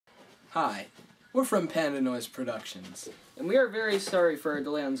Hi, we're from Panda Noise Productions. And we are very sorry for our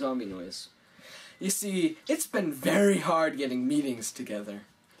delay on Zombie Noise. You see, it's been very hard getting meetings together.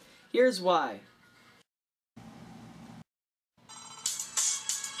 Here's why.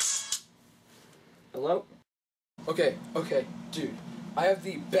 Hello? Okay, dude. I have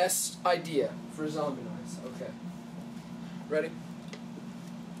the best idea for Zombie Noise. Okay. Ready?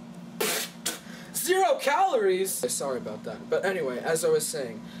 0 calories! Sorry about that. But anyway, as I was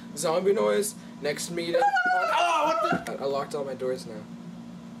saying, Zombie Noise, next meeting. What the? I locked all my doors now.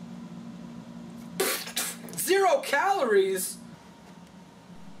 0 calories!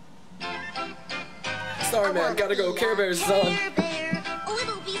 Sorry man, gotta go. Care Bear's on.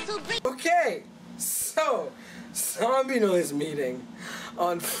 Okay, so Zombie Noise meeting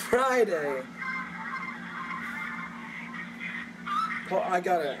on Friday. Oh, I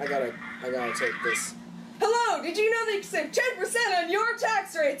gotta take this. Hello, did you know that you can save 10% on your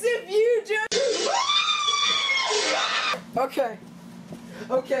tax rates if you just... Okay,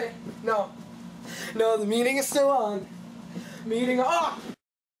 no, the meeting is still on. Meeting off!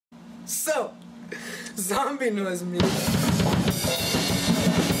 So, Zombie Noise meeting.